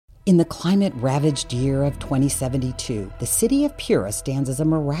In the climate-ravaged year of 2072, the city of Pura stands as a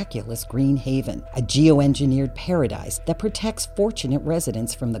miraculous green haven, a geoengineered paradise that protects fortunate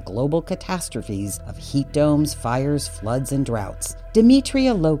residents from the global catastrophes of heat domes, fires, floods, and droughts.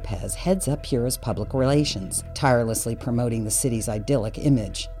 Demetria Lopez heads up Pura's public relations, tirelessly promoting the city's idyllic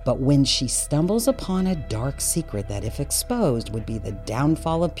image. But when she stumbles upon a dark secret that, if exposed, would be the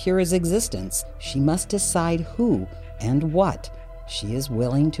downfall of Pura's existence, she must decide who and what she is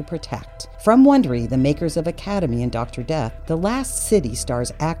willing to protect. From Wondery, the makers of Academy and Dr. Death, The Last City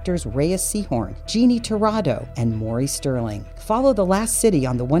stars actors Reyes Sehorn, Jeannie Torrado, and Maury Sterling. Follow The Last City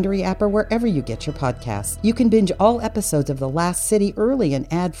on the Wondery app or wherever you get your podcasts. You can binge all episodes of The Last City early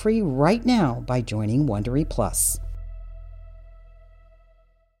and ad-free right now by joining Wondery Plus.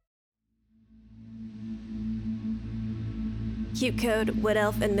 Cute Code, Wood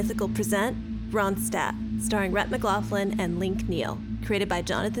Elf, and Mythical present Ronstadt, starring Rhett McLaughlin and Link Neal, created by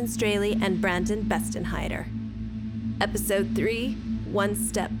Jonathan Straley and Brandon Bestenheider. Episode 3, One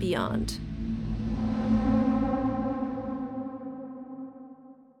Step Beyond.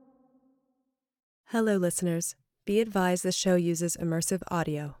 Hello, listeners. Be advised the show uses immersive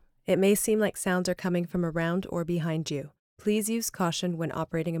audio. It may seem like sounds are coming from around or behind you. Please use caution when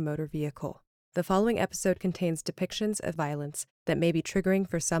operating a motor vehicle. The following episode contains depictions of violence that may be triggering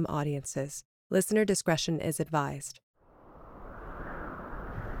for some audiences. Listener discretion is advised.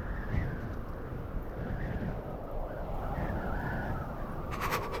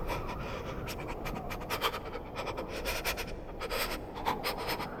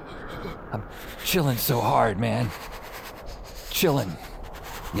 I'm chilling so hard, man. Chilling.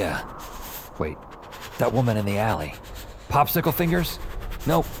 Yeah. Wait, that woman in the alley. Popsicle fingers?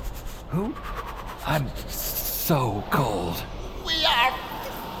 Nope. Who? I'm so cold. We are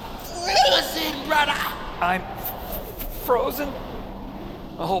freezing, brother! I'm frozen?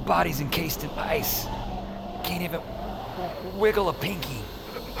 My whole body's encased in ice. Can't even wiggle a pinky.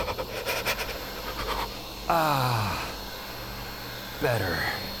 Better.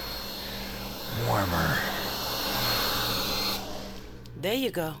 Warmer. There you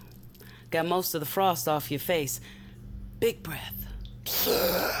go. Got most of the frost off your face. Big breath.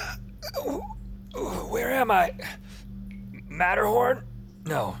 Where am I? Matterhorn?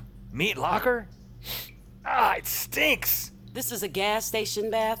 No. Meat locker? It stinks. This is a gas station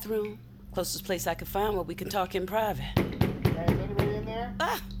bathroom. Closest place I could find where we can talk in private. Is anybody in there?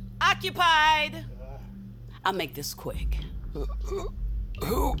 Occupied. I'll make this quick.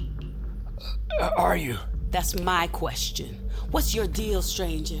 Who are you? That's my question. What's your deal,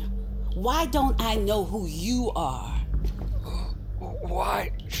 stranger? Why don't I know who you are?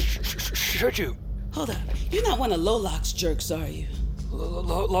 Why should you? Hold up. You're not one of Lolok's jerks, are you?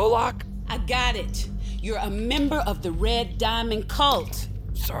 Lolok? I got it. You're a member of the Red Diamond Cult.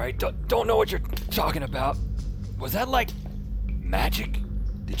 Sorry, don't know what you're talking about. Was that like magic?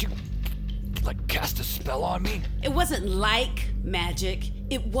 Did you cast a spell on me? It wasn't like magic.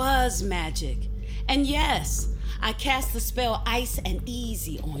 It was magic. And yes, I cast the spell Ice and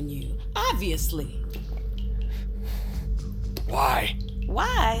Easy on you. Obviously. Why?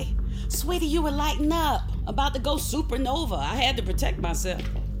 Why? Sweetie, you were lighting up. About to go supernova. I had to protect myself.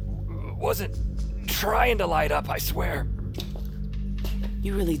 Wasn't trying to light up, I swear.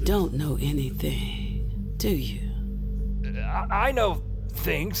 You really don't know anything, do you? I know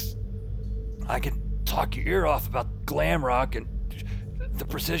things. I can talk your ear off about glam rock and the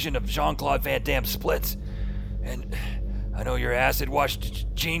precision of Jean-Claude Van Damme splits. And I know your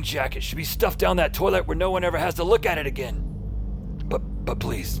acid-washed jean jacket should be stuffed down that toilet where no one ever has to look at it again. But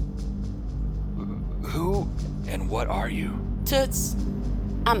please, who and what are you? Toots,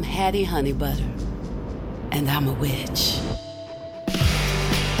 I'm Hattie Honeybutter, and I'm a witch.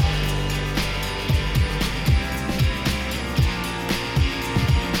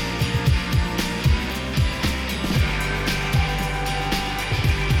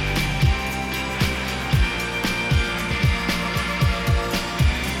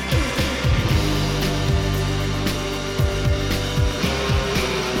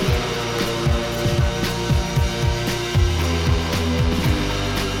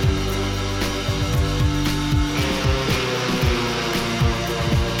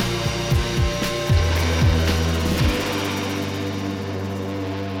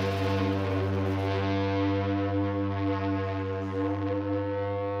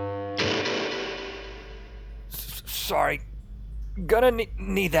 Sorry. Gonna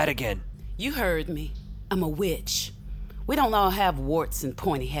need that again. You heard me. I'm a witch. We don't all have warts and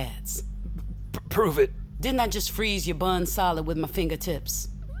pointy hats. Prove it. Didn't I just freeze your bun solid with my fingertips?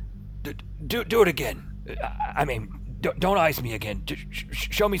 Do it again. I mean, Don't ice me again.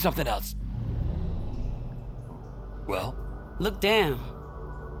 Show me something else. Well? Look down.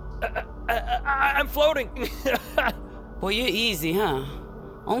 I'm floating. Boy, you're easy, huh?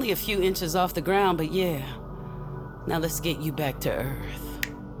 Only a few inches off the ground, but yeah. Now let's get you back to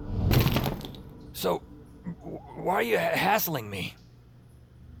Earth. So, why are you hassling me?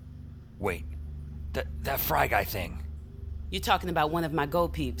 Wait, that Fry Guy thing. You're talking about one of my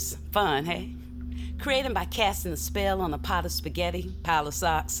go-peeps. Fun, hey? Create him by casting a spell on a pot of spaghetti, pile of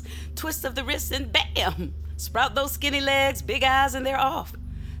socks, twist of the wrist, and bam! Sprout those skinny legs, big eyes, and they're off.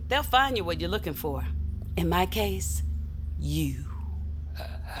 They'll find you what you're looking for. In my case, you.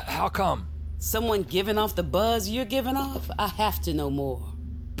 How come? Someone giving off the buzz you're giving off? I have to know more.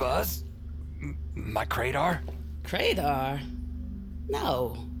 Buzz? My Kratar? Kratar?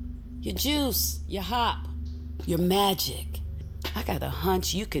 No. Your juice, your hop, your magic. I got a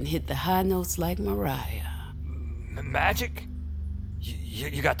hunch you can hit the high notes like Mariah. Magic?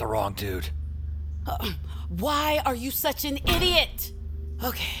 You got the wrong dude. Why are you such an idiot?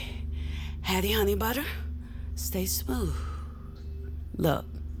 Okay, Hattie Honey Butter, stay smooth. Look,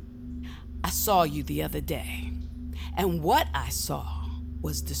 I saw you the other day, and what I saw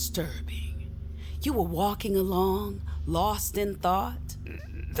was disturbing. You were walking along, lost in thought.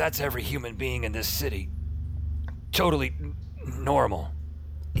 That's every human being in this city. Totally normal.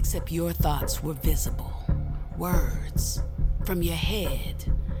 Except your thoughts were visible. Words from your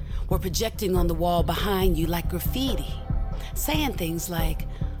head were projecting on the wall behind you like graffiti, saying things like,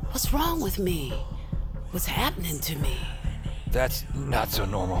 "What's wrong with me? What's happening to me?" That's not so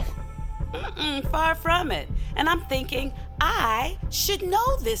normal. Far from it. And I'm thinking, I should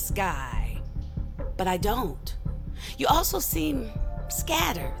know this guy. But I don't. You also seem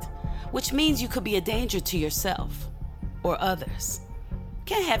scattered, which means you could be a danger to yourself or others.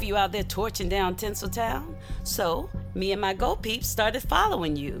 Can't have you out there torching down Tinseltown. So, me and my go-peeps started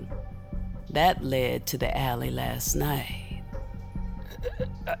following you. That led to the alley last night.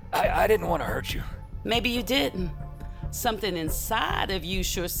 I didn't want to hurt you. Maybe you didn't. Something inside of you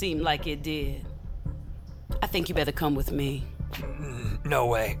sure seemed like it did. I think you better come with me. No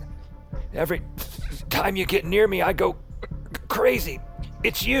way. Every time you get near me, I go crazy.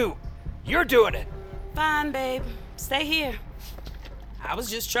 It's you. You're doing it. Fine, babe. Stay here. I was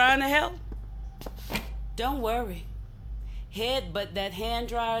just trying to help. Don't worry. Headbutt that hand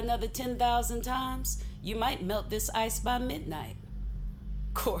dryer another 10,000 times, you might melt this ice by midnight.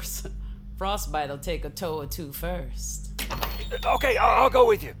 Of course, frostbite'll take a toe or two first. Okay, I'll go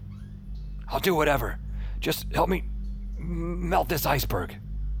with you. I'll do whatever. Just help me melt this iceberg.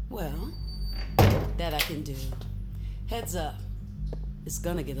 Well, that I can do. Heads up. It's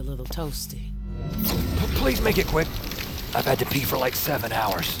gonna get a little toasty. Please make it quick. I've had to pee for like 7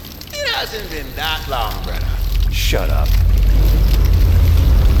 hours. It hasn't been that long, brother. Shut up.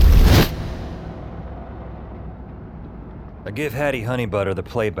 I give Hattie Honey Butter the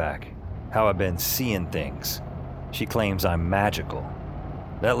playback. How I've been seeing things. She claims I'm magical.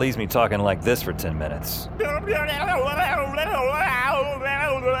 That leaves me talking like this for 10 minutes.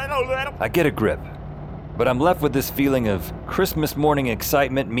 I get a grip, but I'm left with this feeling of Christmas morning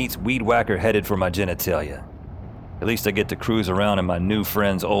excitement meets weed whacker headed for my genitalia. At least I get to cruise around in my new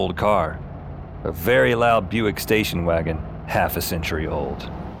friend's old car. A very loud Buick station wagon, half a century old.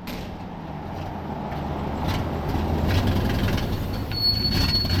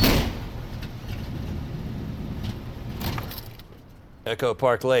 Echo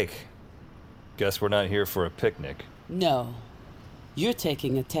Park Lake. Guess we're not here for a picnic. No. You're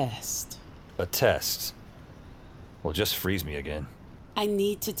taking a test. A test? Well, just freeze me again. I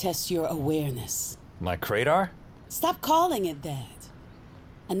need to test your awareness. My Kratar? Stop calling it that.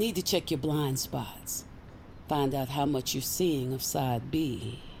 I need to check your blind spots. Find out how much you're seeing of Side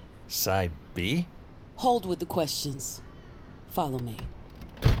B. Side B? Hold with the questions. Follow me.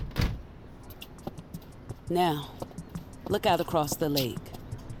 Now, look out across the lake.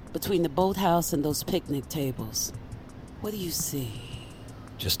 Between the boathouse and those picnic tables. What do you see?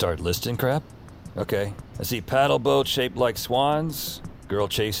 Just start listing crap? Okay. I see paddle boats shaped like swans, girl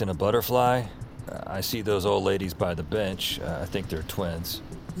chasing a butterfly. I see those old ladies by the bench. I think they're twins.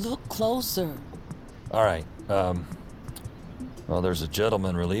 Look closer. All right. Well, there's a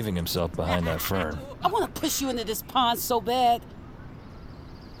gentleman relieving himself behind that fern. I want to push you into this pond so bad.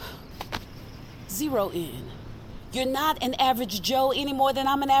 Zero in. You're not an average Joe any more than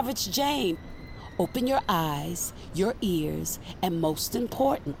I'm an average Jane. Open your eyes, your ears, and most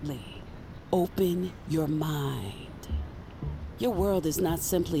importantly, open your mind. Your world is not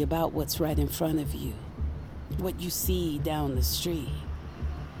simply about what's right in front of you, what you see down the street.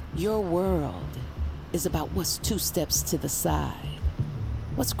 Your world is about what's 2 steps to the side,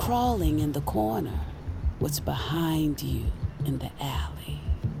 what's crawling in the corner, what's behind you in the alley.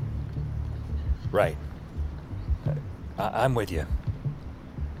 Right. I'm with you.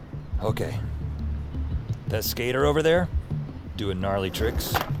 Okay. That skater over there, doing gnarly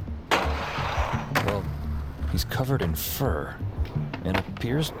tricks? Well, he's covered in fur and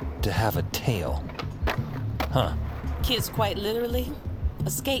appears to have a tail. Huh. Kid's quite literally a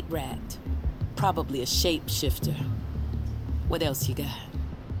skate rat. Probably a shapeshifter. What else you got?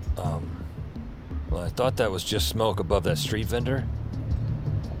 Well, I thought that was just smoke above that street vendor.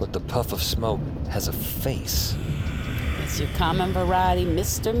 But the puff of smoke has a face. It's your common variety,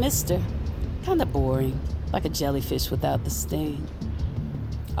 Mr. Kinda boring, like a jellyfish without the sting.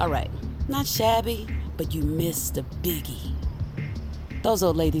 All right, not shabby, but you missed a biggie. Those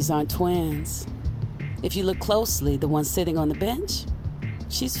old ladies aren't twins. If you look closely, the one sitting on the bench,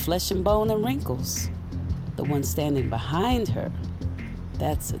 she's flesh and bone and wrinkles. The one standing behind her,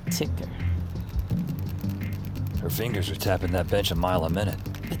 that's a ticker. Her fingers are tapping that bench a mile a minute.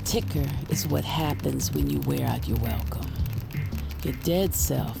 A ticker is what happens when you wear out your welcome. Your dead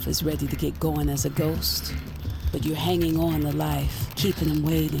self is ready to get going as a ghost, but you're hanging on to life, keeping them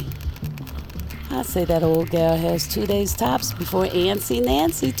waiting. I'd say that old gal has 2 days tops before Auntie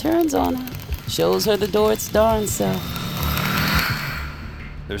Nancy turns on her, shows her the door its darn self.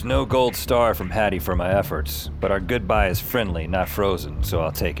 There's no gold star from Hattie for my efforts, but our goodbye is friendly, not frozen, so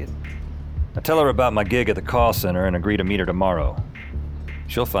I'll take it. I tell her about my gig at the call center and agree to meet her tomorrow.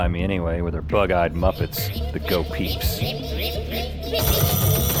 She'll find me anyway with her bug-eyed Muppets that go peeps.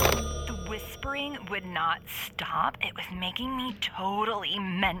 The whispering would not stop. It was making me totally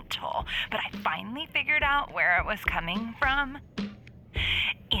mental, but I finally figured out where it was coming from.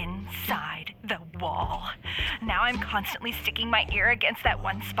 Inside the wall. Now I'm constantly sticking my ear against that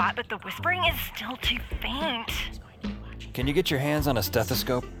one spot, but the whispering is still too faint. Can you get your hands on a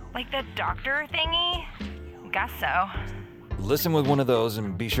stethoscope? Like the doctor thingy? Guess so. Listen with one of those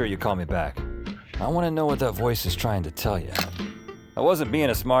and be sure you call me back. I want to know what that voice is trying to tell you. I wasn't being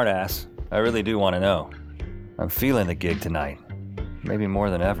a smartass. I really do want to know. I'm feeling the gig tonight. Maybe more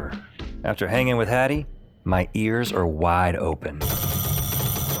than ever. After hanging with Hattie, my ears are wide open.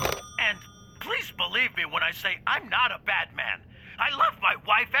 And please believe me when I say I'm not a bad man. I love my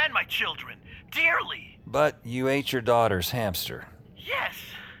wife and my children dearly. But you ate your daughter's hamster. Yes.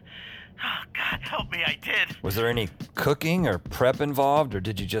 Oh, God help me, I did. Was there any cooking or prep involved, or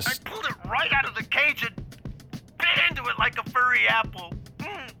did you I just... pulled it right out of the cage and bit into it like a furry apple.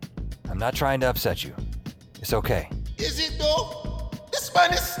 I'm not trying to upset you. It's okay. Is it though? This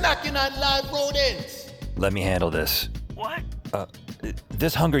man is snacking on live rodents. Let me handle this. What?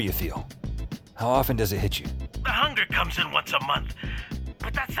 This hunger you feel, how often does it hit you? The hunger comes in once a month,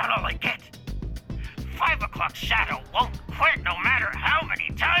 but that's not all I get. 5 o'clock shadow won't quit no matter how many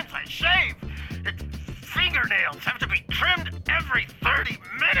times I shave. Its fingernails have to be trimmed every 30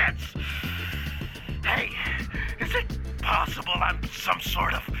 minutes. Hey, is it possible I'm some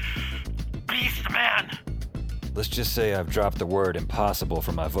sort of beast man? Let's just say I've dropped the word impossible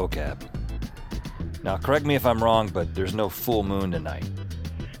from my vocab. Now, correct me if I'm wrong, but there's no full moon tonight.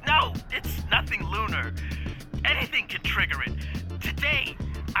 No, it's nothing lunar. Anything can trigger it. Today,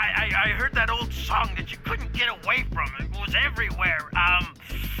 I heard that old song that you couldn't get away from. It was everywhere.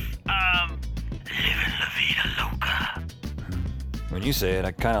 Livin' La Vida Loca. When you say it,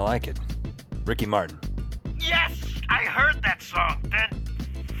 I kind of like it. Ricky Martin. Yes, I heard that song, then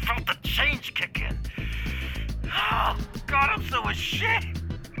felt the change kick in. Oh, God, I'm so ashamed.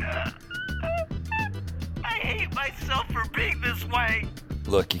 I hate myself for being this way.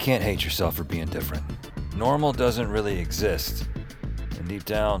 Look, you can't hate yourself for being different. Normal doesn't really exist. And deep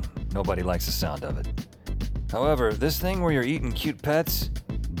down, nobody likes the sound of it. However, this thing where you're eating cute pets,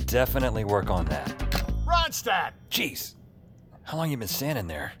 definitely work on that. Ronstadt! Jeez, how long you been standing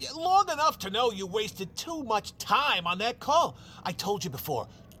there? Long enough to know you wasted too much time on that call. I told you before,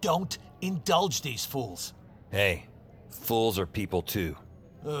 don't indulge these fools. Hey, fools are people too.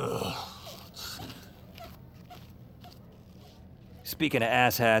 Ugh. Speaking of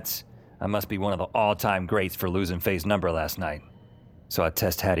asshats, I must be one of the all-time greats for losing Faye's number last night. So I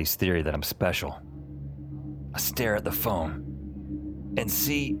test Hattie's theory that I'm special. I stare at the phone and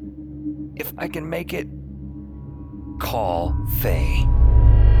see if I can make it call Faye.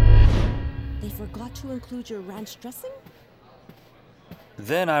 They forgot to include your ranch dressing?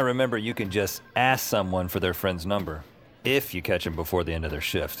 Then I remember you can just ask someone for their friend's number, if you catch them before the end of their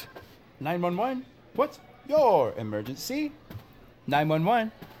shift. 911, what's your emergency?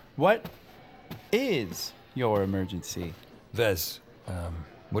 911, what is your emergency? Vez,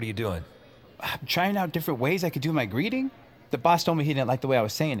 what are you doing? I'm trying out different ways I could do my greeting. The boss told me he didn't like the way I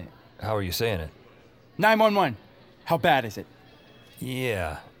was saying it. How are you saying it? 911. How bad is it?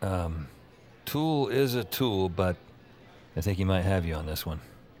 Yeah, tool is a tool, but I think he might have you on this one.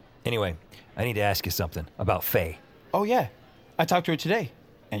 Anyway, I need to ask you something about Faye. Oh, yeah. I talked to her today,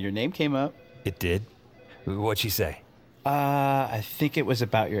 and your name came up. It did? What'd she say? I think it was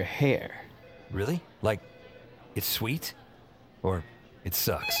about your hair. Really? Like, it's sweet? Or it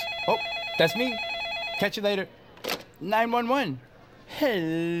sucks? Oh, that's me. Catch you later. 911.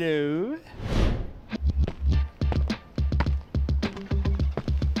 Hello?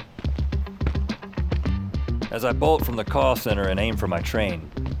 As I bolt from the call center and aim for my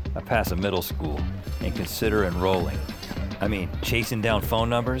train, I pass a middle school and consider enrolling. I mean, chasing down phone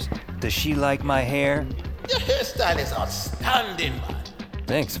numbers? Does she like my hair? Your hairstyle is outstanding, man.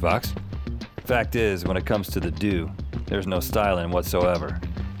 Thanks, Fox. Fact is, when it comes to the do, there's no styling whatsoever.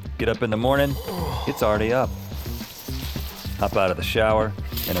 Get up in the morning, it's already up. Hop out of the shower,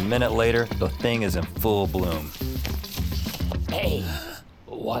 and a minute later, the thing is in full bloom. Hey,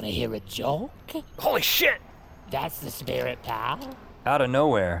 wanna hear a joke? Holy shit! That's the spirit, pal. Out of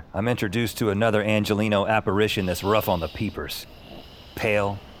nowhere, I'm introduced to another Angelino apparition that's rough on the peepers.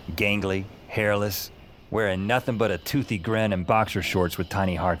 Pale, gangly, hairless, wearing nothing but a toothy grin and boxer shorts with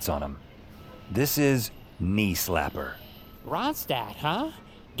tiny hearts on them. This is Knee Slapper. Ronstadt, huh?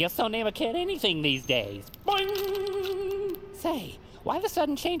 Guess don't name a kid anything these days. Boing! Say, why the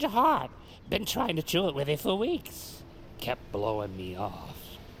sudden change of heart? Been trying to chew it with you for weeks. Kept blowing me off.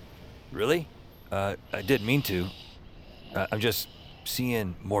 Really? I didn't mean to. I'm just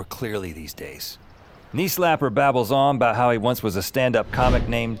seeing more clearly these days. Knee Slapper babbles on about how he once was a stand-up comic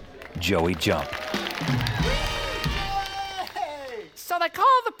named Joey Jump. So they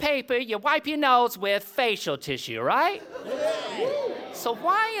call the paper you wipe your nose with facial tissue, right? So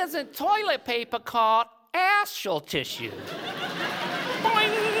why isn't toilet paper called astral tissue?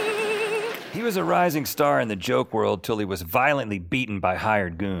 Boing! He was a rising star in the joke world till he was violently beaten by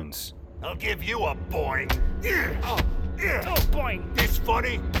hired goons. I'll give you a boing. Oh, boing. This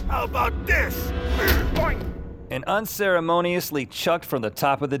funny? How about this? Boing. And unceremoniously chucked from the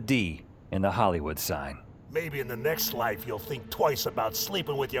top of the D in the Hollywood sign. Maybe in the next life you'll think twice about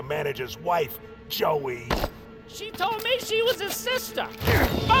sleeping with your manager's wife, Joey. She told me she was his sister.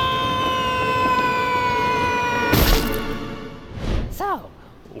 So,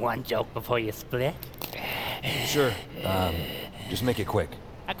 one joke before you split? Sure. Just make it quick.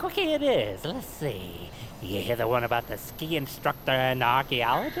 A quickie it is. Let's see. You hear the one about the ski instructor and the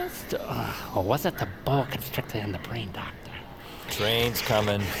archaeologist? Or was it the boa constrictor and the brain doctor? Train's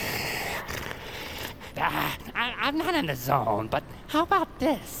coming. I'm not in the zone, but how about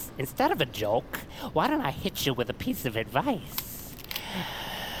this? Instead of a joke, why don't I hit you with a piece of advice?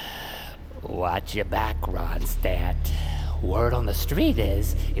 Watch your back, Ronstadt. Word on the street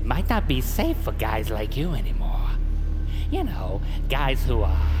is it might not be safe for guys like you anymore. You know, guys who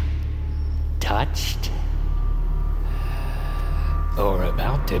are touched or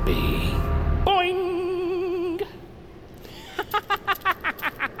about to be. Boing!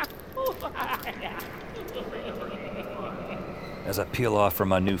 As I peel off from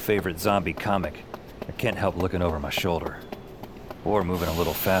my new favorite zombie comic, I can't help looking over my shoulder. Or moving a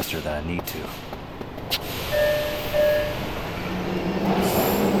little faster than I need to.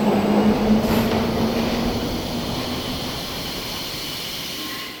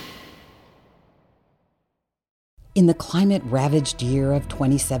 In the climate-ravaged year of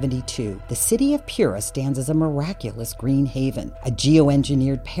 2072, the city of Pura stands as a miraculous green haven, a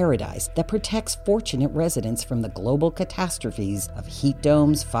geoengineered paradise that protects fortunate residents from the global catastrophes of heat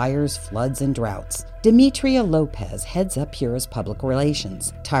domes, fires, floods, and droughts. Demetria Lopez heads up Pura's public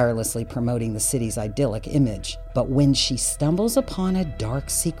relations, tirelessly promoting the city's idyllic image. But when she stumbles upon a dark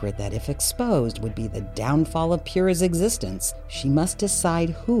secret that, if exposed, would be the downfall of Pura's existence, she must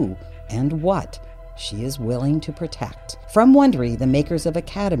decide who and what she is willing to protect. From Wondery, the makers of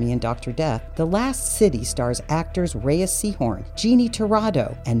Academy and Dr. Death, The Last City stars actors Reyes Sehorn, Jeannie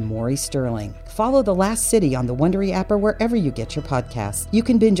Torrado, and Maury Sterling. Follow The Last City on the Wondery app or wherever you get your podcasts. You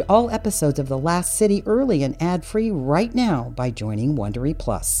can binge all episodes of The Last City early and ad-free right now by joining Wondery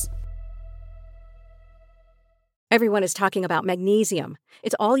Plus. Everyone is talking about magnesium.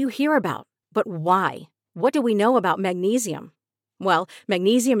 It's all you hear about. But why? What do we know about magnesium? Well,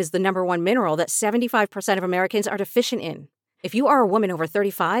 magnesium is the number one mineral that 75% of Americans are deficient in. If you are a woman over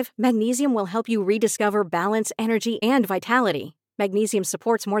 35, magnesium will help you rediscover balance, energy, and vitality. Magnesium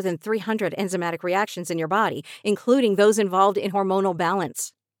supports more than 300 enzymatic reactions in your body, including those involved in hormonal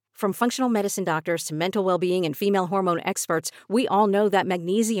balance. From functional medicine doctors to mental well-being and female hormone experts, we all know that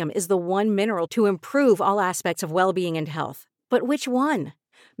magnesium is the one mineral to improve all aspects of well-being and health. But which one?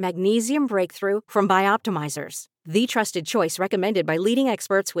 Magnesium Breakthrough from Bioptimizers, the trusted choice recommended by leading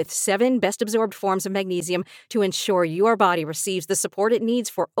experts with 7 best-absorbed forms of magnesium to ensure your body receives the support it needs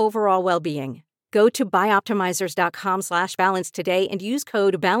for overall well-being. Go to bioptimizers.com/balance today and use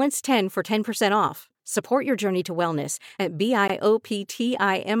code BALANCE10 for 10% off. Support your journey to wellness at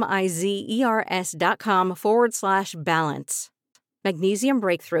bioptimizers.com/balance. Magnesium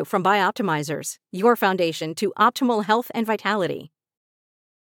Breakthrough from Bioptimizers, your foundation to optimal health and vitality.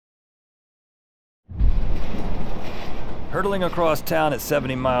 Hurtling across town at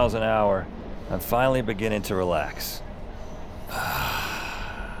 70 miles an hour, I'm finally beginning to relax.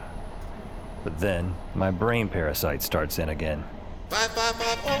 But then, my brain parasite starts in again.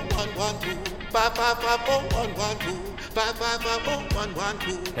 5550112, 5550112,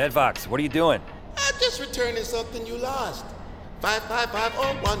 5550112. Headvox, what are you doing? I'm just returning something you lost.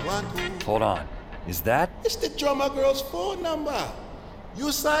 5550112. Hold on. Is that? It's the drummer girl's phone number.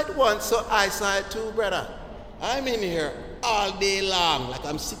 You side one, so I side two, brother. I'm in here all day long, like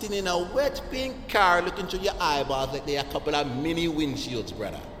I'm sitting in a wet pink car looking through your eyeballs like they're a couple of mini windshields,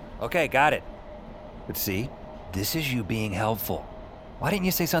 brother. Okay, got it. But see, this is you being helpful. Why didn't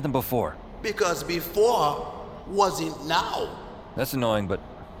you say something before? Because before wasn't now. That's annoying, but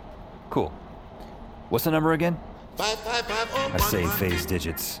cool. What's the number again? 5550112. I save phase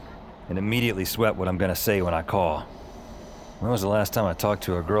digits and immediately sweat what I'm gonna say when I call. When was the last time I talked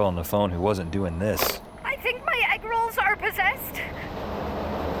to a girl on the phone who wasn't doing this? I think my egg rolls are possessed.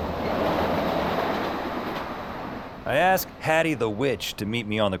 I asked Hattie the Witch to meet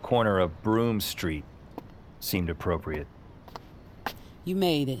me on the corner of Broome Street. Seemed appropriate. You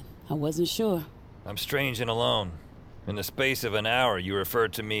made it. I wasn't sure. I'm strange and alone. In the space of an hour, you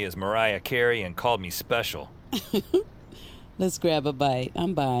referred to me as Mariah Carey and called me special. Let's grab a bite.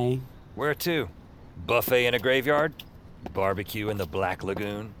 I'm buying. Where to? Buffet in a graveyard? Barbecue in the Black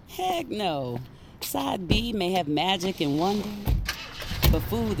Lagoon? Heck no. Side B may have magic and wonder, but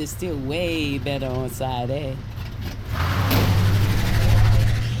food is still way better on side A.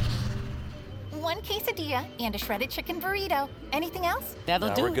 One quesadilla and a shredded chicken burrito. Anything else? That'll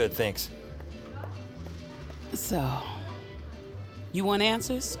do. We're good, thanks. So, you want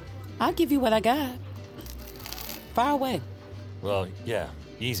answers? I'll give you what I got. Fire away. Well, yeah,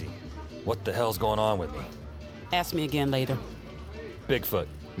 easy. What the hell's going on with me? Ask me again later. Bigfoot.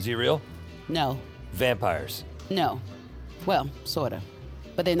 Is he real? No. Vampires. No. Well, sorta.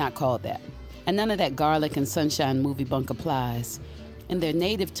 But they're not called that. And none of that garlic and sunshine movie bunk applies. In their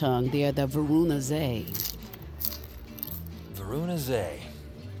native tongue, they are the Varunazae. Varunazae.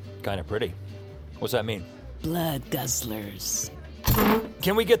 Kinda pretty. What's that mean? Blood guzzlers.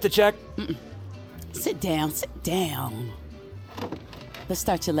 Can we get the check? Mm-mm. Sit down, sit down. Let's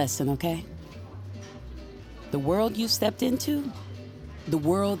start your lesson, okay? The world you stepped into, the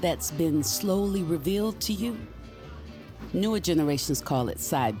world that's been slowly revealed to you, newer generations call it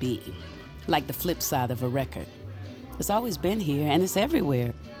side B, like the flip side of a record. It's always been here, and it's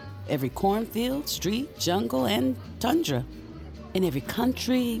everywhere. Every cornfield, street, jungle, and tundra. In every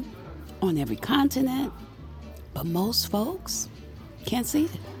country, on every continent. But most folks can't see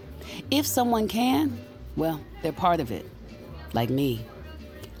it. If someone can, well, they're part of it. Like me.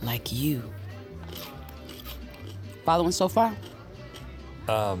 Like you. Following so far?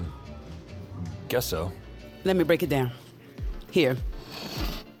 Guess so. Let me break it down. Here.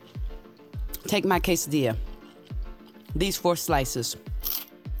 Take my quesadilla. These 4 slices.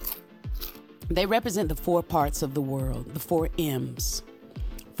 They represent the 4 parts of the world, the 4 M's.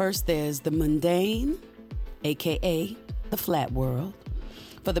 First, there's the mundane, aka the flat world.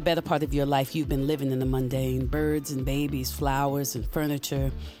 For the better part of your life, you've been living in the mundane. Birds and babies, flowers and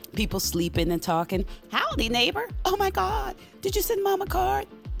furniture, people sleeping and talking. Howdy, neighbor. Oh my God, did you send mom a card?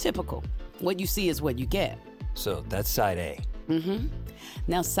 Typical. What you see is what you get. So that's side A. Mm-hmm.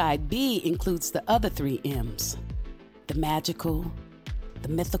 Now side B includes the other 3 M's. The magical, the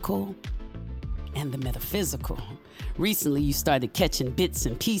mythical, and the metaphysical. Recently, you started catching bits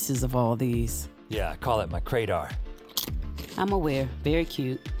and pieces of all these. Yeah, I call it my cradar. I'm aware. Very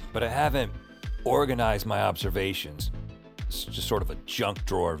cute. But I haven't organized my observations. It's just sort of a junk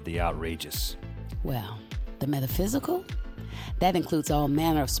drawer of the outrageous. Well, the metaphysical? That includes all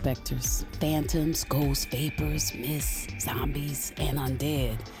manner of specters. Phantoms, ghosts, vapors, mists, zombies, and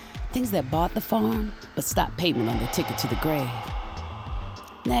undead. Things that bought the farm, but stopped payment on their ticket to the grave.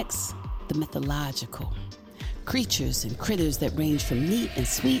 Next, the mythological. Creatures and critters that range from neat and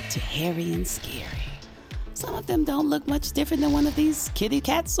sweet to hairy and scary. Some of them don't look much different than one of these kitty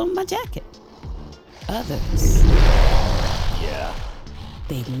cats on my jacket. Others, Yeah.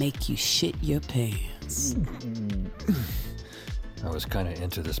 they make you shit your pants. I was kind of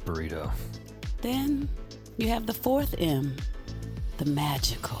into this burrito. Then you have the fourth M, the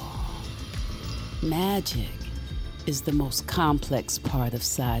magical. Magic is the most complex part of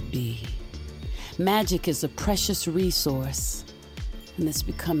Side B. Magic is a precious resource, and it's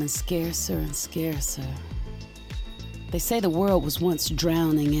becoming scarcer and scarcer. They say the world was once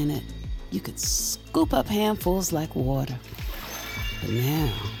drowning in it. You could scoop up handfuls like water. But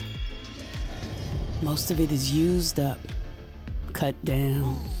now, most of it is used up, cut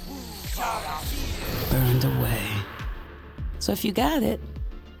down, burned away. So if you got it,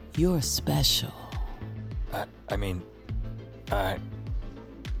 you're special.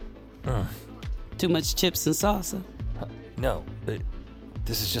 Too much chips and salsa? No,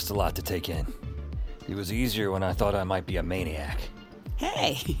 this is just a lot to take in. It was easier when I thought I might be a maniac.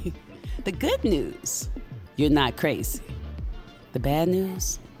 Hey, the good news, you're not crazy. The bad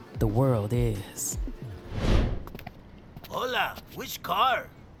news, the world is. Hola, which car?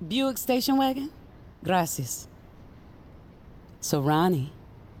 Buick station wagon? Gracias. So, Ronnie,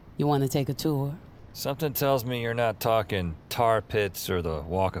 you want to take a tour? Something tells me you're not talking tar pits or the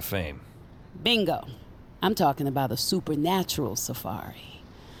Walk of Fame. Bingo. I'm talking about a supernatural safari.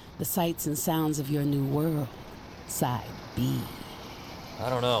 The sights and sounds of your new world. Side B. I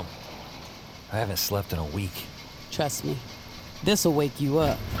don't know. I haven't slept in a week. Trust me, this'll wake you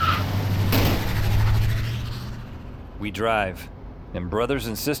up. We drive. And brothers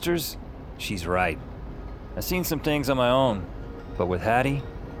and sisters, she's right. I've seen some things on my own, but with Hattie,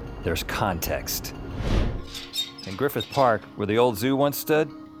 there's context. In Griffith Park, where the old zoo once stood,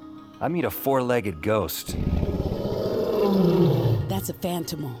 I meet a four-legged ghost. That's a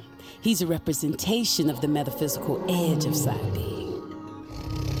phantom. He's a representation of the metaphysical edge of Side B.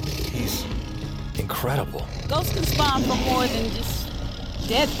 He's incredible. Ghosts can spawn from more than just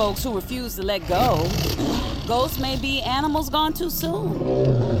dead folks who refuse to let go. Ghosts may be animals gone too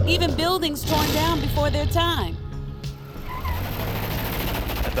soon. Even buildings torn down before their time.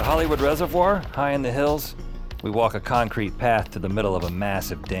 At the Hollywood Reservoir, high in the hills, we walk a concrete path to the middle of a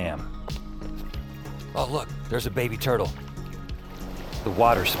massive dam. Oh, look, there's a baby turtle. The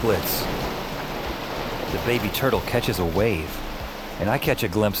water splits. The baby turtle catches a wave, and I catch a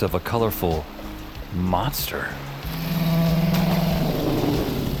glimpse of a colorful monster.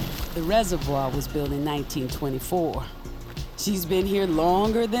 The reservoir was built in 1924. She's been here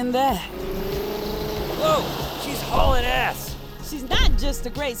longer than that. Whoa, she's hauling ass. She's not just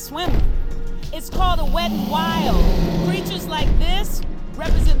a great swimmer. It's called a wet and wild. Creatures like this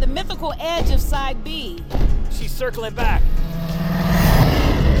represent the mythical edge of Side B. She's circling back.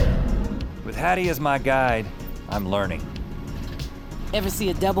 With Hattie as my guide, I'm learning. Ever see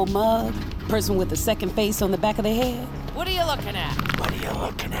a double mug? Person with a second face on the back of their head? What are you looking at? What are you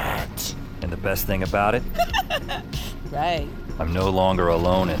looking at? And the best thing about it? Right. I'm no longer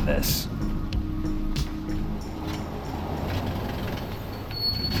alone in this.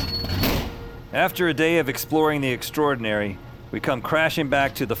 After a day of exploring the extraordinary, we come crashing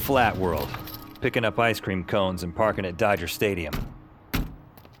back to the flat world, picking up ice cream cones and parking at Dodger Stadium.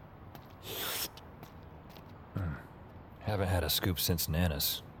 Haven't had a scoop since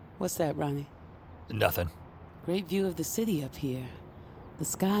Nana's. What's that, Ronnie? Nothing. Great view of the city up here. The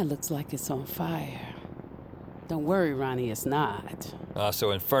sky looks like it's on fire. Don't worry, Ronnie, it's not.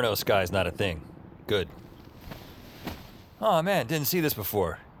 So Inferno Sky's not a thing. Good. Oh man, didn't see this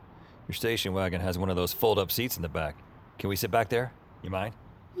before. Your station wagon has one of those fold-up seats in the back. Can we sit back there? You mind?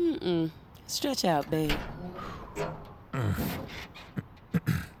 Mm-mm. Stretch out, babe.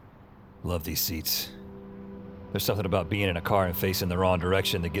 Love these seats. There's something about being in a car and facing the wrong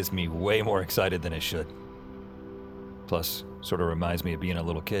direction that gets me way more excited than it should. Plus, sort of reminds me of being a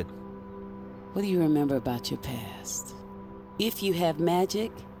little kid. What do you remember about your past? If you have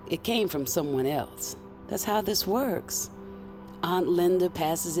magic, it came from someone else. That's how this works. Aunt Linda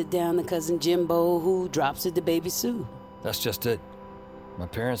passes it down to Cousin Jimbo, who drops it to Baby Sue. That's just it. My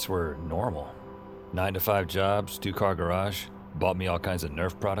parents were normal. 9-to-5 jobs, 2-car garage, bought me all kinds of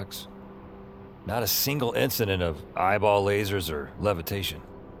Nerf products. Not a single incident of eyeball lasers or levitation.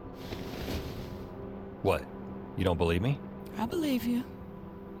 What? You don't believe me? I believe you.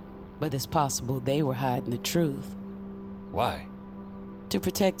 But it's possible they were hiding the truth. Why? To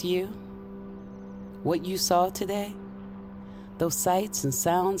protect you. What you saw today, those sights and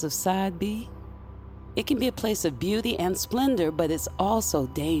sounds of Side B, it can be a place of beauty and splendor, but it's also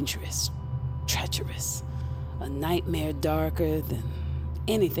dangerous, treacherous, a nightmare darker than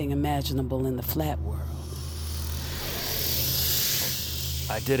anything imaginable in the flat world.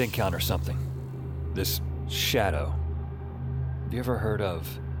 I did encounter something. This shadow. Have you ever heard of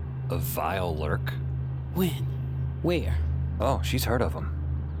a vile lurk? When? Where? Oh, she's heard of them.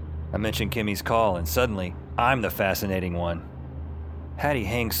 I mentioned Kimmy's call, and suddenly, I'm the fascinating one. Hattie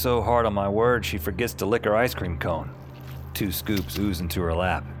hangs so hard on my word she forgets to lick her ice cream cone. 2 scoops ooze into her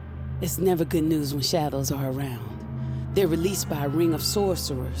lap. It's never good news when shadows are around. They're released by a ring of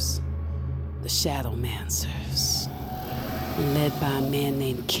sorcerers, the Shadowmancers, led by a man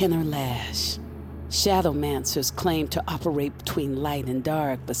named Kenner Lash. Shadowmancers claim to operate between light and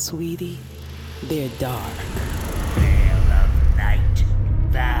dark, but sweetie, they're dark. Veil of night,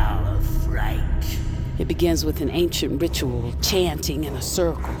 vow of fright. It begins with an ancient ritual, chanting in a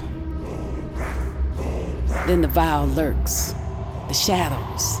circle. Then the vow lurks. The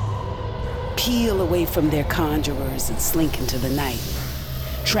shadows peel away from their conjurers and slink into the night,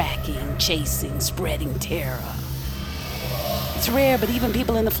 tracking, chasing, spreading terror. It's rare, but even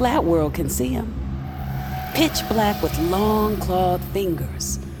people in the flat world can see them. Pitch black with long clawed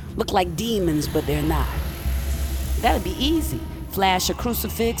fingers. Look like demons, but they're not. That'd be easy. Flash a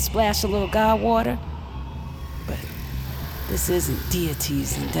crucifix, splash a little god water. But this isn't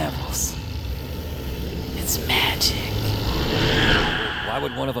deities and devils. It's magic. Why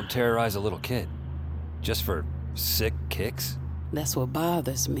would one of them terrorize a little kid? Just for sick kicks? That's what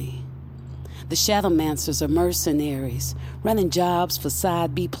bothers me. The Shadowmancers are mercenaries, running jobs for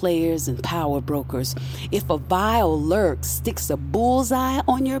side B players and power brokers. If a vile lurk sticks a bullseye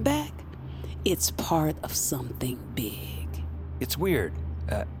on your back, it's part of something big. It's weird.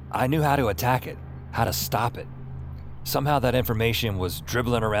 I knew how to attack it, how to stop it. Somehow that information was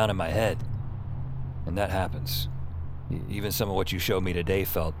dribbling around in my head. And that happens. Even some of what you showed me today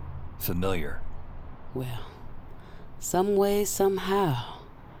felt familiar. Well, some way, somehow,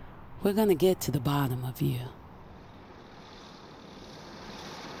 we're gonna get to the bottom of you.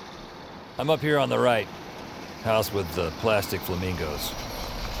 I'm up here on the right. House with the plastic flamingos.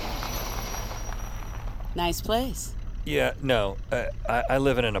 Nice place. Yeah, no. I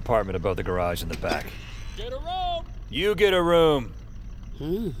live in an apartment above the garage in the back. Get a room! You get a room!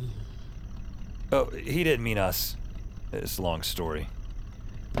 Oh, he didn't mean us. It's a long story.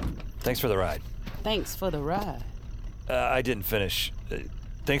 Thanks for the ride. Thanks for the ride. I didn't finish.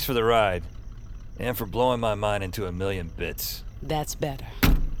 Thanks for the ride. And for blowing my mind into a million bits. That's better.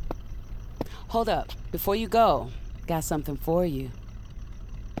 Hold up. Before you go, got something for you.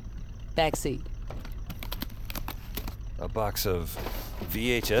 Backseat. A box of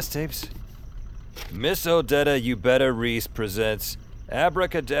VHS tapes? Miss Odetta Ubetta Reese presents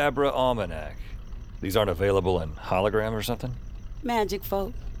Abracadabra Almanac. These aren't available in hologram or something? Magic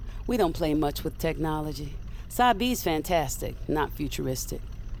folk. We don't play much with technology. Side B's fantastic, not futuristic.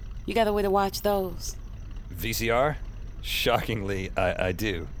 You got a way to watch those? VCR? Shockingly, I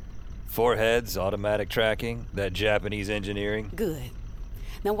do. 4 heads, automatic tracking, that Japanese engineering. Good.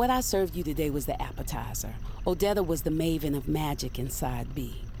 Now what I served you today was the appetizer. Odetta was the maven of magic in Side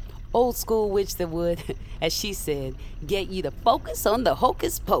B. Old school witch that would, as she said, get you to focus on the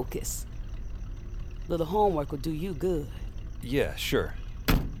hocus pocus. Little homework will do you good. Yeah, sure.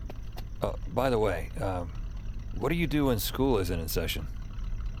 Oh, by the way, what do you do when school isn't in session?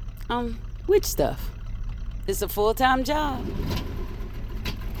 Witch stuff. It's a full-time job.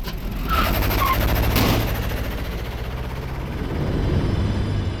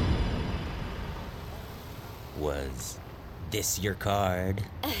 Was this your card?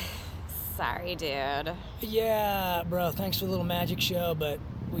 Sorry, dude. Yeah, bro, thanks for the little magic show, but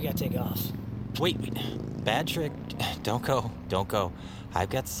we gotta take off. Wait, bad trick. Don't go. I've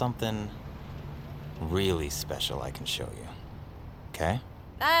got something really special I can show you. Okay?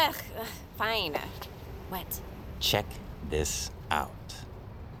 Ugh, fine. What? Check this out.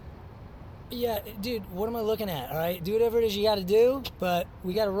 Yeah, dude, what am I looking at, all right? Do whatever it is you gotta do, but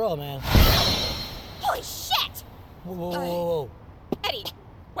we gotta roll, man. Holy shit! Whoa. Eddie,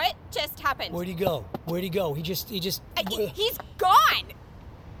 what just happened? Where'd he go? He just... He's gone!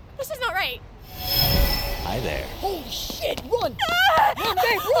 This is not right. Hi there. Holy shit, run! Run,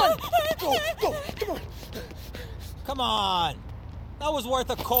 babe, run! Go, come on. Come on! That was worth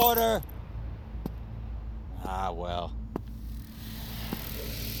a quarter. Ah, well.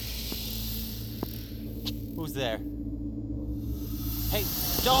 Who's there? Hey,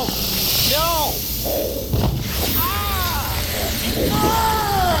 don't! No!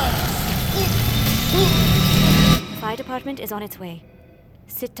 Fire department is on its way.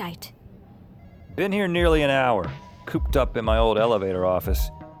 Sit tight. Been here nearly an hour, cooped up in my old elevator office,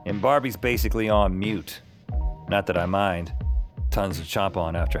 and Barbie's basically on mute. Not that I mind. Tons to chomp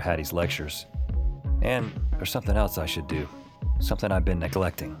on after Hattie's lectures. And there's something else I should do. Something I've been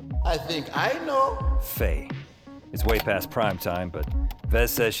neglecting. I think I know. Faye. It's way past prime time, but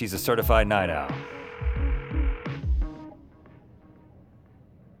Vez says she's a certified night owl.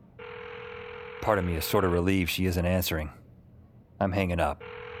 Part of me is sort of relieved she isn't answering. I'm hanging up.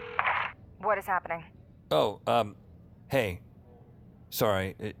 What is happening? Oh, hey.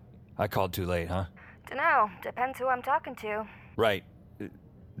 Sorry, I called too late, huh? Dunno. Depends who I'm talking to. Right.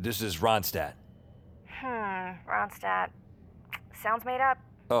 This is Ronstadt. Ronstadt. Sounds made up.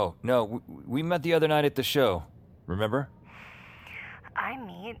 Oh, no, we met the other night at the show. Remember? I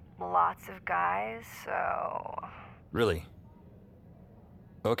meet lots of guys, so... Really?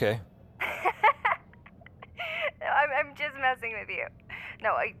 Okay. I'm just messing with you.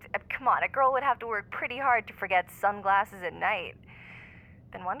 No, come on, a girl would have to work pretty hard to forget sunglasses at night.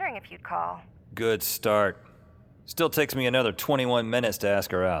 Been wondering if you'd call. Good start. Still takes me another 21 minutes to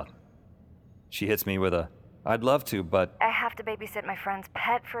ask her out. She hits me with a, I'd love to, but... I have to babysit my friend's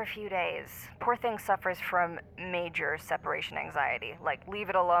pet for a few days. Poor thing suffers from major separation anxiety. Like, leave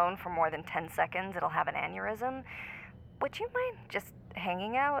it alone for more than 10 seconds, it'll have an aneurysm. Would you mind just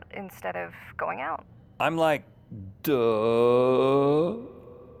hanging out instead of going out? I'm like, duh.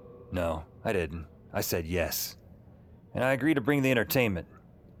 No, I didn't. I said yes. And I agreed to bring the entertainment.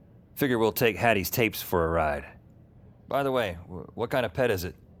 Figure we'll take Hattie's tapes for a ride. By the way, what kind of pet is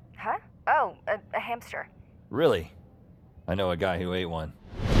it? Huh? Oh, a hamster. Really? I know a guy who ate one.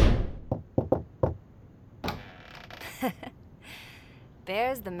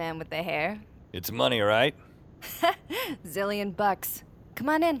 There's the man with the hair. It's money, right? Zillion bucks. Come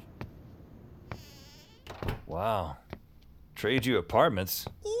on in. Wow. Trade you apartments.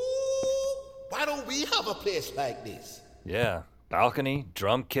 Why don't we have a place like this? Yeah. Balcony,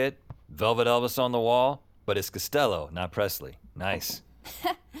 drum kit, Velvet Elvis on the wall, but it's Costello, not Presley. Nice.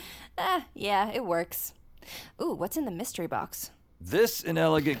 Yeah, it works. Ooh, what's in the mystery box? This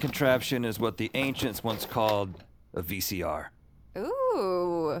inelegant contraption is what the ancients once called a VCR.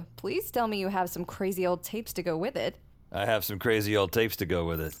 Ooh, please tell me you have some crazy old tapes to go with it. I have some crazy old tapes to go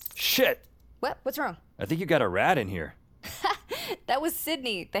with it. Shit! What? What's wrong? I think you got a rat in here. That was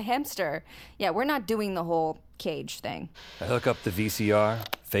Sydney, the hamster. Yeah, we're not doing the whole cage thing. I hook up the VCR,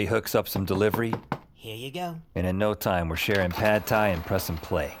 Faye hooks up some delivery. Here you go. And in no time, we're sharing pad thai and pressing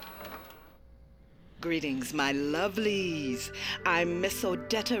play. Greetings, my lovelies. I'm Miss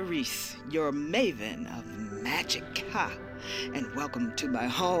Odetta Reese, your maven of magic, ha! And welcome to my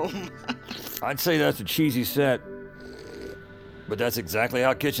home. I'd say that's a cheesy set. But that's exactly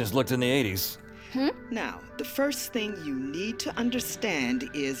how kitchens looked in the 80s. Now, the first thing you need to understand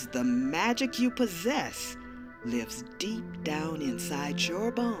is the magic you possess lives deep down inside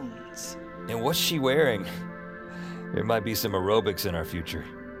your bones. And what's she wearing? There might be some aerobics in our future.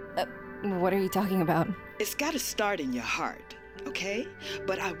 What are you talking about? It's got to start in your heart, okay?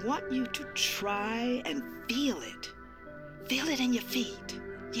 But I want you to try and feel it. Feel it in your feet.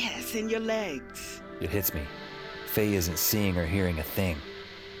 Yes, in your legs. It hits me. Faye isn't seeing or hearing a thing.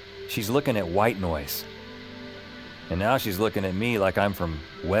 She's looking at white noise. And now she's looking at me like I'm from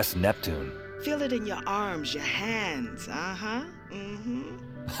West Neptune. Feel it in your arms, your hands. Uh-huh.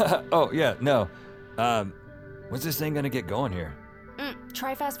 Oh, yeah, no. When's this thing gonna get going here?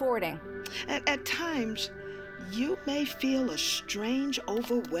 Try fast forwarding. At times, you may feel a strange,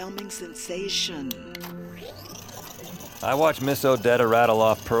 overwhelming sensation. I watch Miss Odetta rattle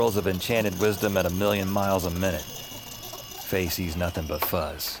off pearls of enchanted wisdom at 1,000,000 miles a minute. Faye sees nothing but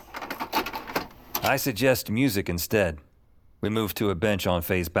fuzz. I suggest music instead. We move to a bench on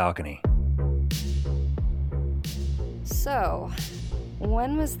Faye's balcony. So,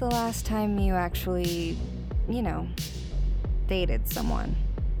 when was the last time you actually, dated someone?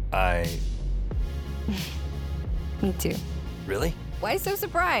 Me too. Really? Why so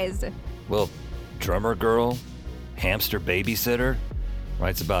surprised? Well, drummer girl, hamster babysitter,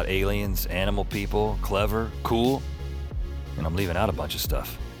 writes about aliens, animal people, clever, cool, and I'm leaving out a bunch of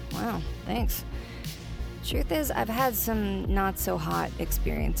stuff. Wow, thanks. Truth is, I've had some not-so-hot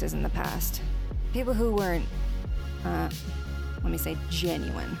experiences in the past. People who weren't, let me say,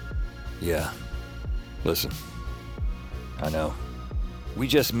 genuine. Yeah. Listen, I know. We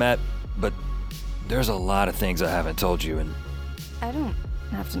just met, but there's a lot of things I haven't told you, and... I don't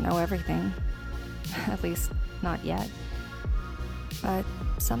have to know everything. At least, not yet. But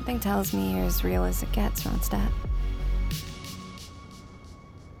something tells me you're as real as it gets, Ronstadt.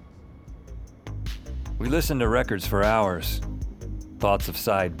 We listened to records for hours. Thoughts of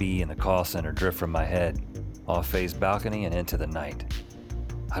Side B in the call center drift from my head, off Faye's balcony and into the night.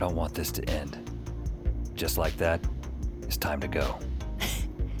 I don't want this to end. Just like that, it's time to go.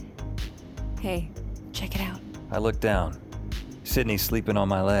 Hey, check it out. I look down. Sydney's sleeping on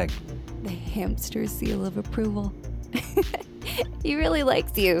my leg. The hamster seal of approval. He really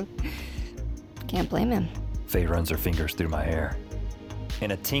likes you. Can't blame him. Faye runs her fingers through my hair.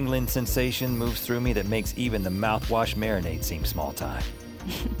 And a tingling sensation moves through me that makes even the mouthwash marinade seem small time.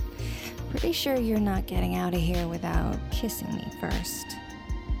 Pretty sure you're not getting out of here without kissing me first.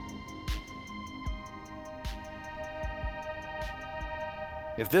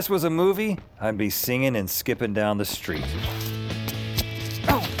 If this was a movie, I'd be singing and skipping down the street.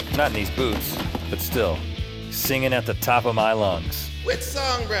 Oh, not in these boots, but still, singing at the top of my lungs. Which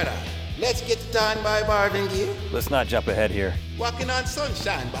song, brother? Let's Get It Done by Marvin Gaye? Let's not jump ahead here. Walking on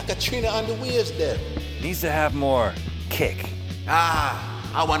Sunshine by Katrina and the Waves there. Needs to have more kick.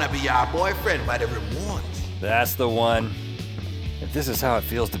 I Wanna Be Your Boyfriend by the Ramones. That's the one. If this is how it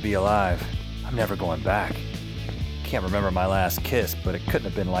feels to be alive, I'm never going back. Can't remember my last kiss, but it couldn't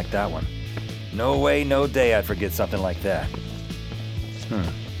have been like that one. No way, no day I'd forget something like that.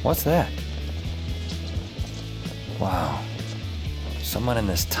 What's that? Wow. Someone in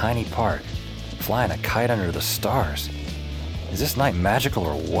this tiny park, flying a kite under the stars. Is this night magical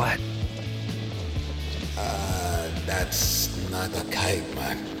or what? That's not a kite,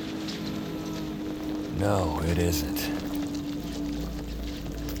 man. No, it isn't.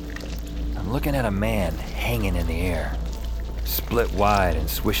 I'm looking at a man hanging in the air, split wide and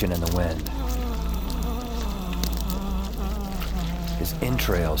swishing in the wind. His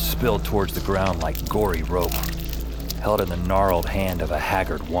entrails spilled towards the ground like gory rope, held in the gnarled hand of a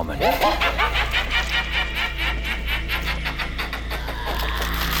haggard woman.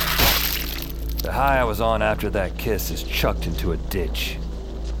 The high I was on after that kiss is chucked into a ditch.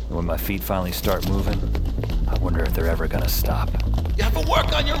 And when my feet finally start moving, I wonder if they're ever gonna stop. You have to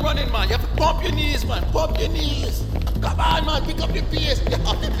work on your running, man. You have to pump your knees, man. Pump your knees. Come on, man. Pick up the pace. You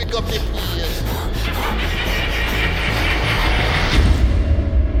have to pick up the pace.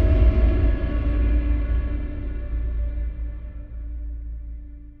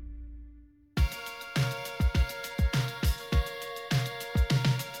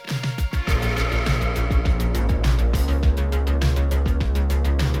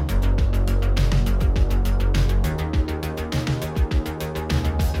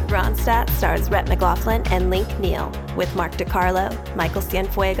 Ronstadt stars Rhett McLaughlin and Link Neal, with Mark DiCarlo, Michael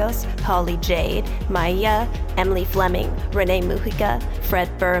Cienfuegos, Holly Jade, Maya, Emily Fleming, Renee Mujica,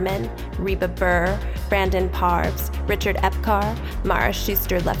 Fred Berman, Reba Burr, Brandon Parves, Richard Epcar, Mara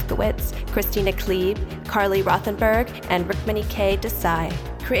Schuster-Lefkowitz, Christina Klebe, Carly Rothenberg, and Rukmini K. Desai.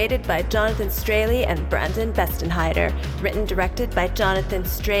 Created by Jonathan Straley and Brandon Bestenheider. Written directed by Jonathan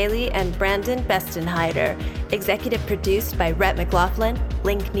Straley and Brandon Bestenheider. Executive produced by Rhett McLaughlin,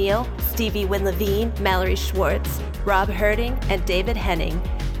 Link Neal, Stevie Wynn-Levine, Mallory Schwartz, Rob Herding, and David Henning.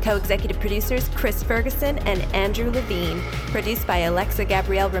 Co-executive producers Chris Ferguson and Andrew Levine. Produced by Alexa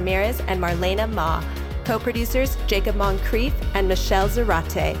Gabrielle Ramirez and Marlena Ma. Co-producers Jacob Moncrief and Michelle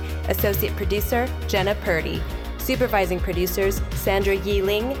Zarate. Associate producer Jenna Purdy. Supervising producers Sandra Yi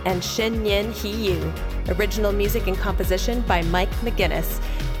Ling and Shin Yin Hee Yu. Original music and composition by Mike McGinnis.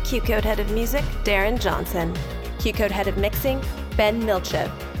 Q-Code Head of Music Darren Johnson. Q-Code Head of Mixing Ben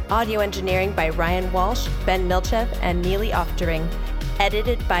Milchev. Audio engineering by Ryan Walsh, Ben Milchev, and Neely Oftering.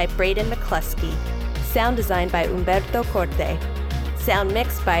 Edited by Braden McCluskey. Sound design by Umberto Corte. Sound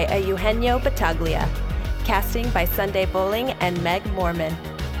mixed by Eugenio Battaglia. Casting by Sunday Bowling and Meg Mormon.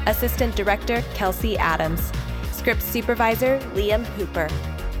 Assistant Director Kelsey Adams. Script Supervisor Liam Hooper.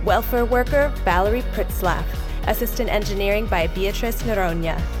 Welfare Worker Valerie Pritzlaff. Assistant Engineering by Beatrice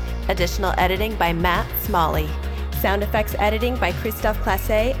Noronha. Additional editing by Matt Smalley. Sound effects editing by Christophe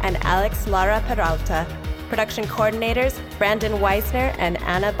Classe and Alex Lara Peralta. Production coordinators Brandon Weisner and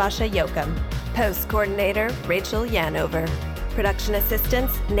Anna Basha Yoakum. Post coordinator Rachel Yanover. Production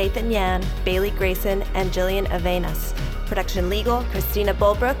assistants Nathan Yan, Bailey Grayson, and Jillian Avenas. Production legal Christina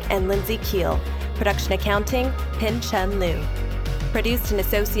Bulbrook and Lindsay Keel. Production accounting, Pin Chen Liu. Produced in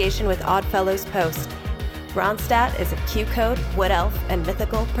association with Oddfellows Post. Ronstadt is a Q-Code, Wood Elf, and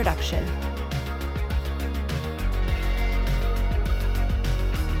Mythical production.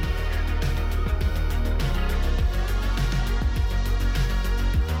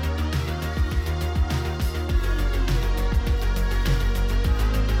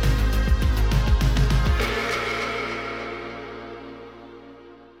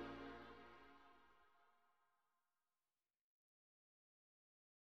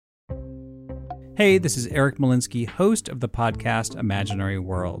 Hey, this is Eric Malinsky, host of the podcast Imaginary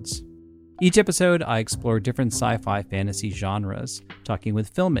Worlds. Each episode, I explore different sci-fi fantasy genres, talking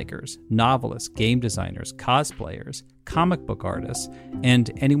with filmmakers, novelists, game designers, cosplayers, comic book artists, and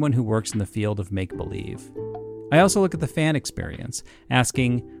anyone who works in the field of make-believe. I also look at the fan experience,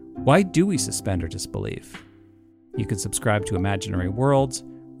 asking, why do we suspend our disbelief? You can subscribe to Imaginary Worlds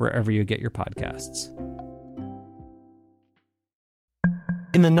wherever you get your podcasts.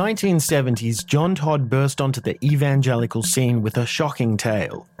 In the 1970s, John Todd burst onto the evangelical scene with a shocking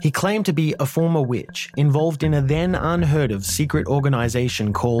tale. He claimed to be a former witch, involved in a then unheard-of secret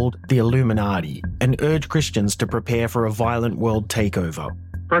organization called the Illuminati, and urged Christians to prepare for a violent world takeover.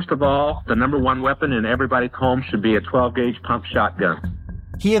 First of all, the number one weapon in everybody's home should be a 12-gauge pump shotgun.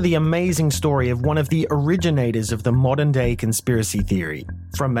 Hear the amazing story of one of the originators of the modern-day conspiracy theory.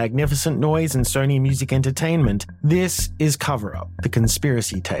 From Magnificent Noise and Sony Music Entertainment, this is Cover Up, the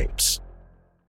Conspiracy Tapes.